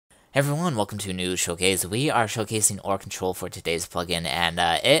Hey everyone, welcome to a new showcase. We are showcasing Ore Control for today's plugin, and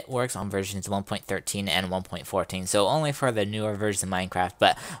it works on versions 1.13 and 1.14, so only for the newer version of Minecraft,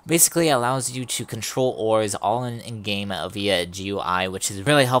 but basically allows you to control ores all in-game via GUI, which is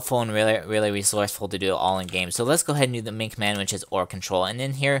really helpful and really resourceful to do it all in-game. So let's go ahead and do the main command, which is Ore Control, and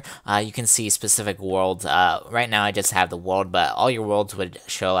in here you can see specific worlds. Right now I just have the world, but all your worlds would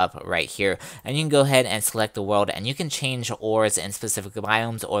show up right here, and you can go ahead and select the world, and you can change ores in specific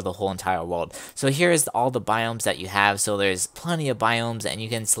biomes or the whole entire world. So here is all the biomes that you have. So there's plenty of biomes, and you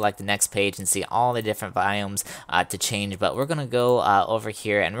can select the next page and see all the different biomes to change. But we're gonna go over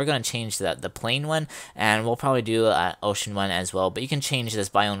here, and we're gonna change the plain one, and we'll probably do ocean one as well. But you can change this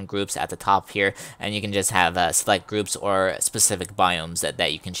biome groups at the top here, and you can just have select groups or specific biomes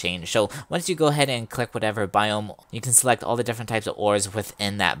that you can change. So once you go ahead and click whatever biome, you can select all the different types of ores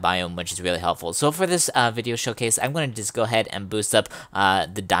within that biome, which is really helpful. So for this video showcase, I'm going to just go ahead and boost up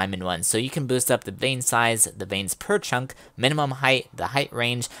the diamond one. So you can boost up the vein size, the veins per chunk, minimum height, the height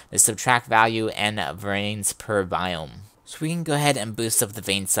range, the subtract value, and veins per biome. So we can go ahead and boost up the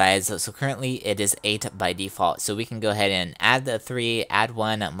vein size. So currently it is 8 by default. So we can go ahead and add the 3, add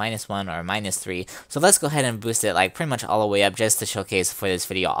 1, -1, or -3. So let's go ahead and boost it like pretty much all the way up just to showcase for this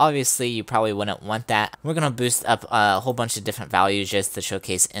video. Obviously you probably wouldn't want that. We're going to boost up a whole bunch of different values just to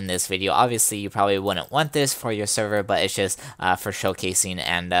showcase in this video. Obviously you probably wouldn't want this for your server, but it's just for showcasing.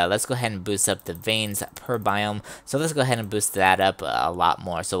 And let's go ahead and boost up the veins per biome. So let's go ahead and boost that up a lot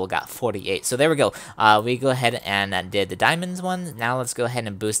more. So we got 48. So there we go. We go ahead and did the diamonds one. Now let's go ahead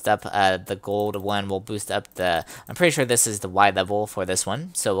and boost up the gold one. We'll boost up I'm pretty sure this is the Y level for this one,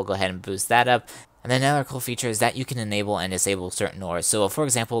 so we'll go ahead and boost that up. And then another cool feature is that you can enable and disable certain ores. So for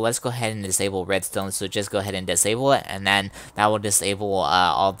example, let's go ahead and disable redstone. So just go ahead and disable it, and then that will disable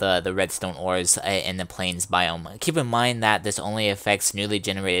all the redstone ores in the plains biome. Keep in mind that this only affects newly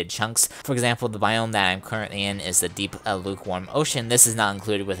generated chunks. For example, the biome that I'm currently in is the deep lukewarm ocean. This is not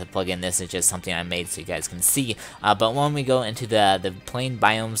included with a plugin. This is just something I made so you guys can see. But when we go into the plain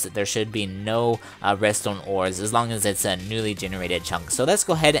biomes, there should be no redstone ores as long as it's a newly generated chunk. So let's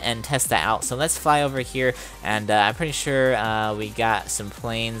go ahead and test that out. So let's fly over here, and I'm pretty sure we got some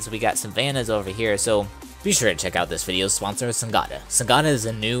plains, we got some vannas over here, so be sure to check out this video's sponsor, Songoda. Songoda is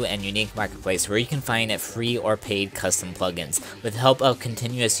a new and unique marketplace where you can find free or paid custom plugins. With the help of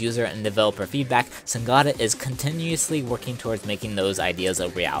continuous user and developer feedback, Songoda is continuously working towards making those ideas a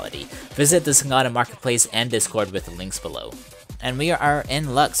reality. Visit the Songoda Marketplace and Discord with the links below. And we are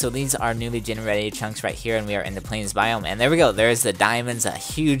in luck, so these are newly generated chunks right here, and we are in the plains biome, and there we go, there's the diamonds, a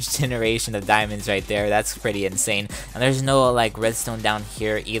huge generation of diamonds right there. That's pretty insane. And there's no like redstone down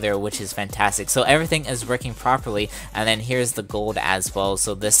here either, which is fantastic. So everything is working properly. And then here's the gold as well,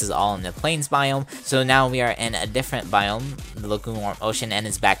 so this is all in the plains biome. So now we are in a different biome, the lukewarm ocean, and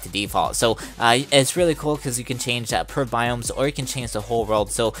it's back to default. So it's really cool because you can change per biomes, or you can change the whole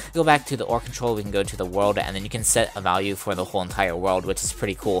world. So go back to the ore control, we can go to the world, and then you can set a value for the whole entire world, which is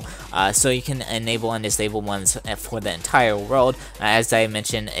pretty cool. So you can enable and disable ones for the entire world. As I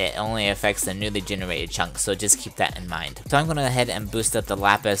mentioned, it only affects the newly generated chunks, so just keep that in mind. So I'm going to go ahead and boost up the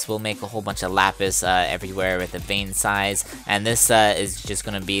lapis. We'll make a whole bunch of lapis everywhere with the vein size, and this is just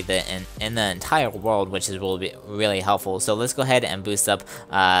going to be in the entire world, which will be really helpful. So let's go ahead and boost up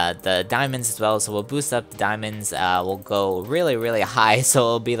the diamonds as well. So we'll boost up the diamonds. We'll go really high, so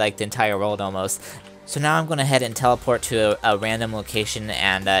it'll be like the entire world almost. So now I'm going to head and teleport to a random location,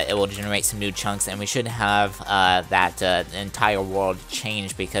 and it will generate some new chunks, and we should have that entire world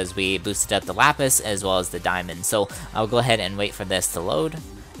change because we boosted up the lapis as well as the diamond. So I'll go ahead and wait for this to load.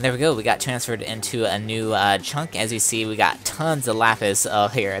 There we go, we got transferred into a new chunk. As you see, we got tons of lapis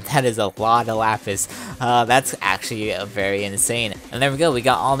here. That is a lot of lapis. That's actually very insane. And there we go, we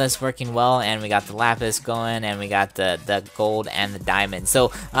got all this working well, and we got the lapis going, and we got the gold and the diamond.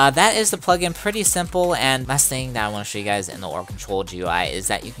 So that is the plugin, pretty simple. And last thing that I want to show you guys in the Ore Control GUI is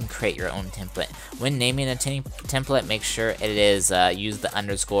that you can create your own template. When naming a template, make sure it is use the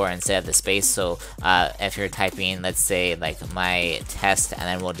underscore instead of the space. So if you're typing, let's say like my test, and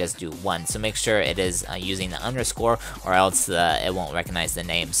then we'll just do 1. So make sure it is using the underscore, or else it won't recognize the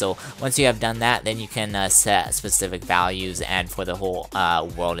name. So once you have done that, then you can set specific values and for the whole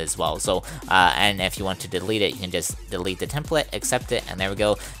world as well. So and if you want to delete it, you can just delete the template, accept it, and there we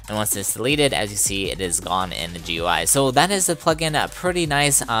go. And once it's deleted, as you see, it is gone in the GUI. So that is the plugin, pretty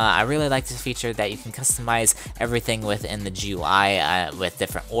nice. I really like this feature that you can customize everything within the GUI with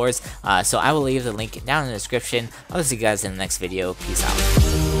different ores. So I will leave the link down in the description. I'll see you guys in the next video. Peace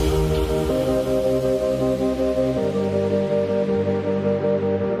out.